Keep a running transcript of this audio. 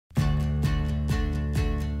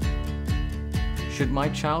Should my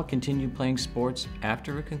child continue playing sports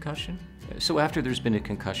after a concussion? So after there's been a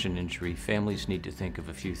concussion injury, families need to think of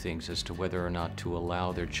a few things as to whether or not to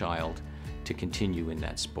allow their child to continue in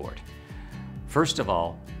that sport. First of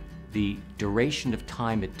all, the duration of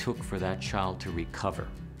time it took for that child to recover.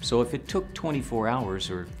 So if it took 24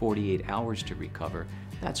 hours or 48 hours to recover,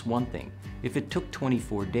 that's one thing. If it took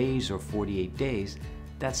 24 days or 48 days,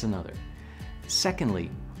 that's another.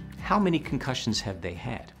 Secondly, how many concussions have they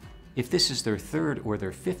had? If this is their third or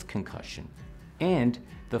their fifth concussion, and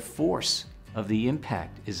the force of the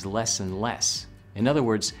impact is less and less. In other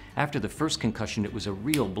words, after the first concussion, it was a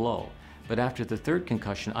real blow, but after the third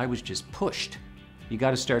concussion, I was just pushed. You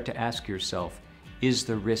got to start to ask yourself, is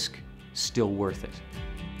the risk still worth it?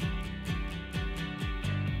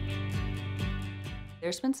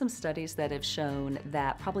 There's been some studies that have shown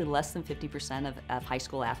that probably less than 50% of high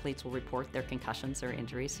school athletes will report their concussions or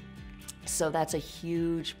injuries. So that's a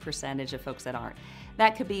huge percentage of folks that aren't.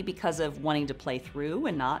 That could be because of wanting to play through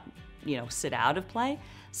and not, sit out of play.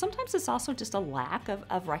 Sometimes it's also just a lack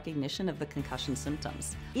of recognition of the concussion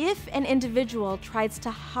symptoms. If an individual tries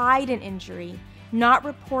to hide an injury, not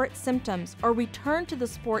report symptoms, or return to the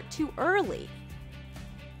sport too early,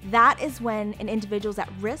 that is when an individual is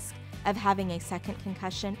at risk of having a second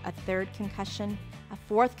concussion, a third concussion, a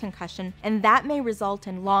fourth concussion, and that may result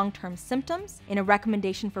in long-term symptoms and a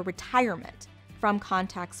recommendation for retirement from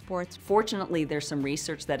contact sports. Fortunately, there's some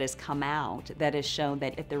research that has come out that has shown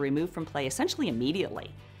that if they're removed from play essentially immediately,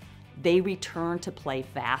 they return to play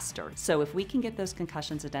faster. So if we can get those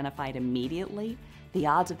concussions identified immediately, the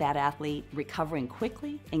odds of that athlete recovering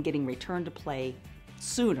quickly and getting returned to play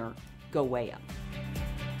sooner go way up.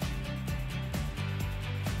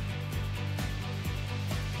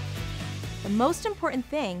 The most important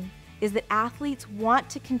thing is that athletes want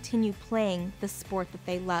to continue playing the sport that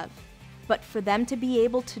they love. But for them to be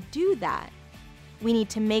able to do that, we need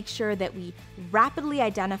to make sure that we rapidly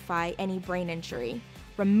identify any brain injury,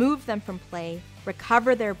 remove them from play,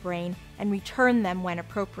 recover their brain, and return them when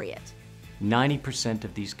appropriate. 90%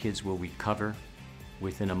 of these kids will recover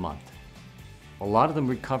within a month. A lot of them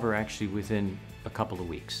recover actually within a couple of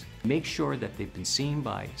weeks. Make sure that they've been seen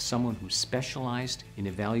by someone who's specialized in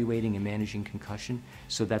evaluating and managing concussion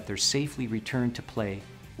so that they're safely returned to play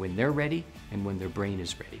when they're ready and when their brain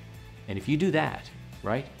is ready. And if you do that,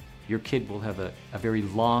 right, your kid will have a very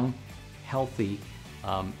long, healthy,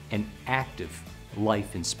 and active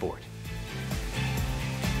life in sport.